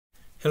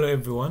Hello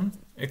everyone,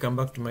 welcome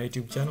back to my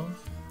YouTube channel.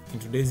 In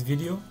today's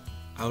video,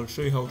 I will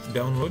show you how to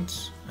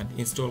download and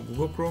install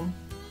Google Chrome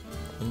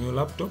on your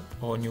laptop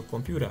or on your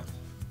computer.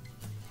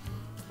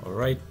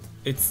 Alright,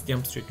 let's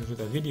jump straight into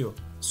the video.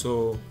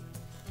 So,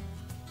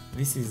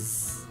 this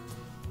is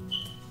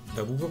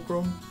the Google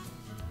Chrome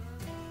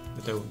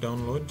that I will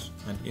download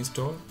and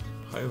install.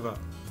 However,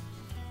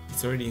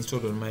 it's already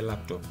installed on my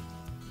laptop.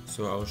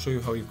 So I will show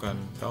you how you can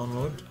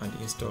download and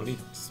install it.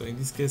 So in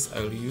this case,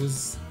 I will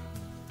use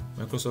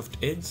Microsoft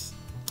Edge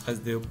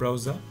as the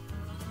browser,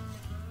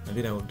 and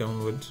then I will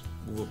download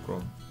Google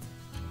Chrome.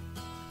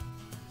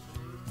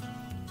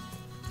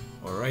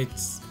 Alright,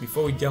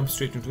 before we jump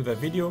straight into the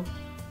video,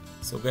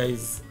 so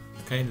guys,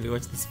 kindly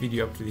watch this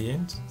video up to the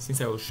end, since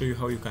I will show you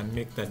how you can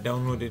make the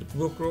downloaded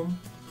Google Chrome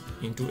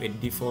into a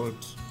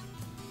default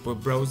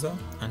web browser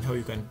and how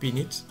you can pin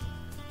it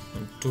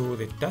onto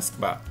the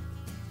taskbar.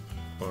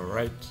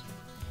 Alright,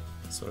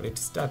 so let's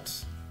start.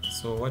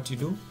 So what you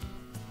do,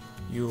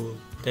 you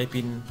type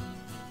in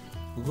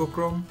Google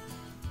Chrome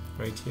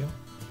right here,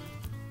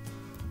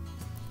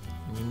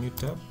 in a new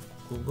tab,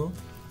 Google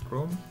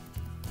Chrome,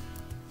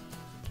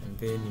 and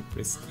then you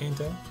press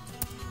enter.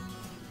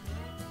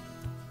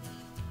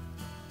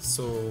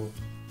 So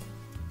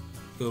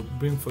it'll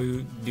bring for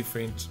you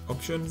different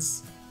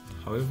options.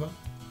 However,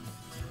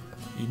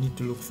 you need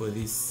to look for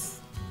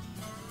this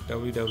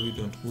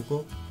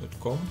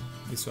www.google.com,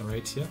 this one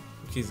right here,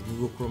 which is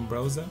Google Chrome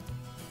browser.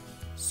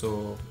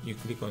 So you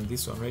click on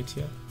this one right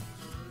here.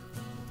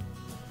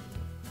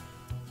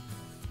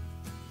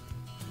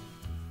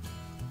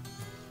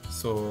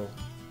 So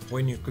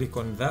when you click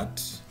on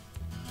that,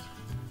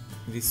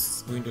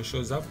 this window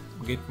shows up,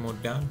 get more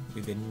done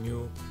with the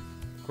new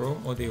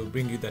Chrome, or they will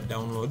bring you the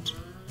download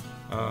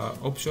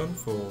option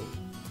for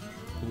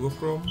Google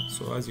Chrome.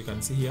 So as you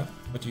can see here,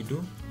 what you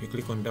do, you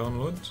click on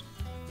download.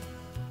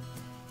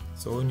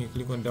 So when you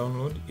click on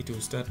download, it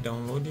will start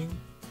downloading.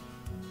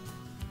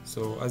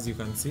 So as you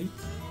can see,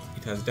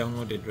 it has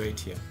downloaded right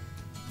here.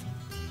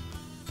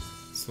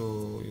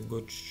 So you go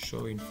to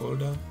show in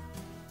folder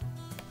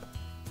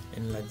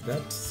and like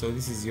that. So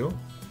this is your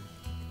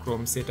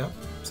Chrome setup.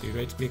 So you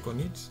right click on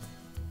it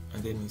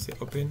and then you say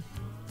open.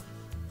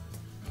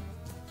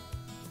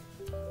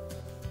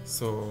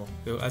 So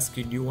they'll ask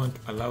you, do you want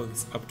to allow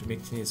this app to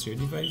make changes to your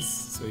device?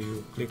 So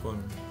you click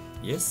on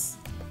yes,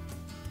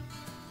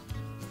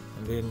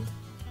 and then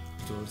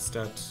it will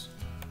start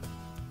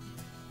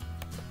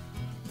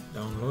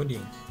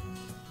downloading.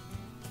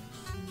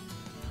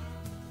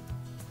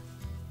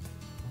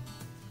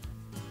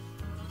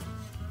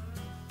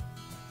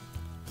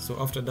 So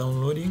after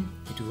downloading,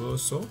 it will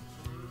also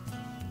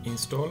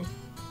install.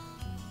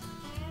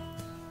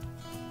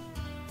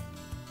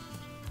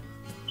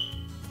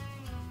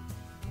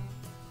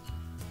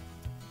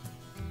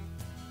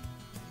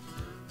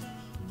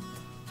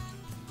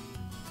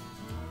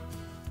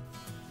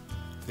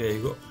 There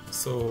you go.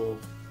 So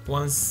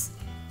once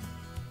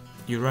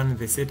you run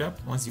the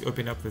setup, once you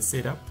open up the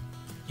setup,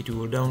 it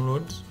will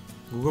download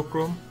Google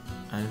Chrome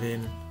and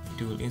then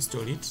it will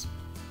install it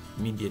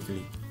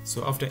immediately.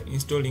 So after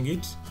installing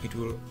it, it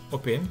will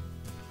open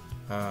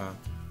the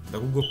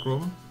Google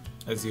Chrome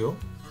as your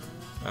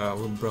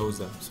web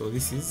browser. So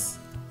this is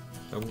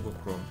the Google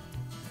Chrome.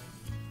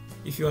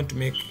 If you want to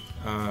make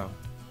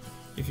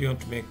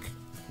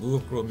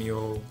Google Chrome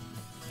your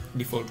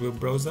default web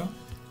browser,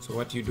 so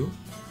what you do,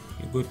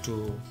 you go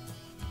to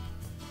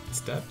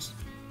start,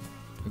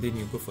 and then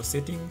you go for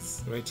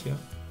settings right here,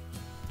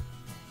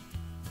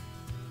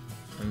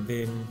 and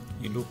then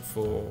you look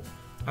for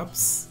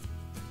apps,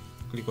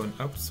 click on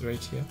apps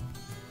right here,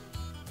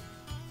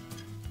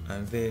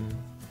 and then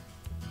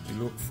you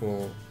look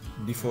for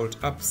default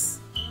apps.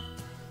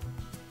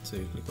 So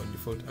you click on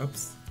default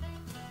apps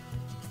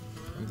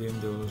and then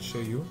they will show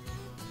you.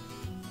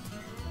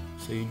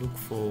 So you look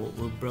for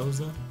web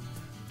browser,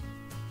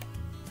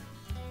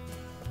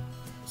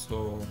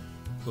 so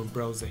web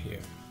browser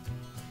here,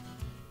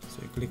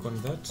 so you click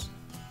on that.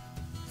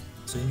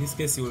 So in this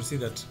case you will see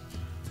that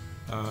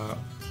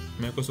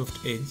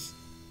Microsoft Edge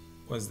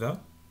was the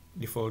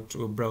default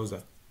web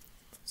browser.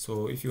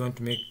 So if you want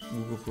to make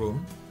Google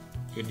Chrome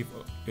your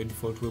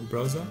default web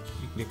browser,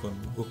 you click on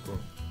Google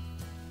Chrome.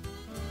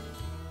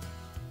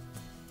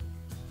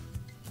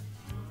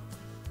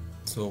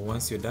 So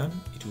once you're done,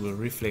 it will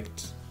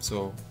reflect.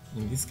 So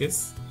in this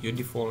case, your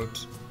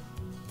default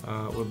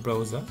web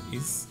browser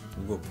is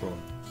Google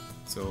Chrome.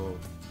 So,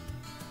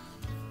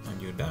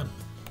 and you're done.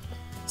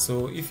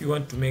 So if you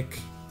want to make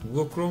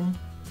Google Chrome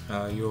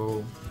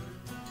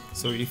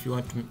if you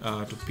want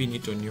to pin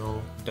it on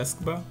your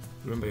taskbar,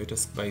 remember your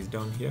taskbar is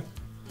down here.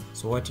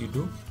 So what you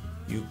do,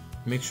 you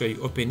make sure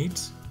you open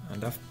it,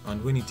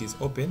 and when it is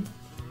open,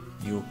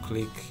 you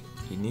click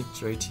in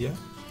it right here.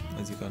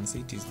 As you can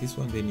see, it is this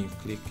one. Then you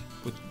click,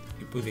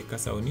 you put the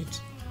cursor on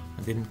it,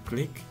 and then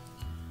click,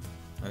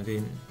 and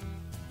then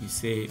you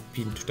say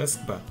pin to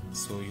taskbar.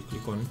 So you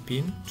click on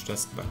pin to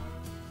taskbar.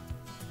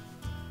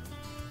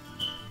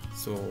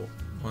 So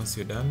once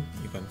you're done,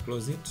 you can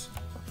close it,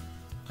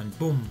 and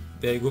boom,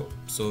 there you go.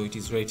 So it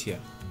is right here.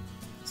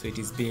 so it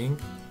is being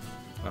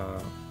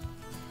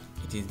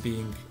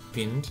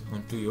pinned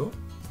onto your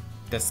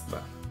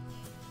taskbar.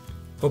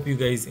 Hope you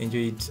guys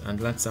enjoyed and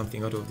learned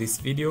something out of this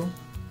video.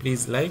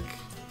 Please like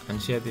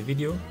and share the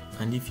video,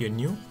 and if you're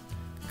new,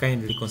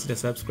 kindly consider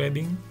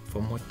subscribing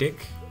for more tech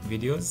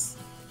videos.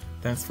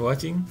 Thanks for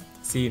watching.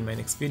 See you in my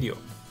next video.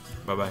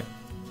 Bye bye.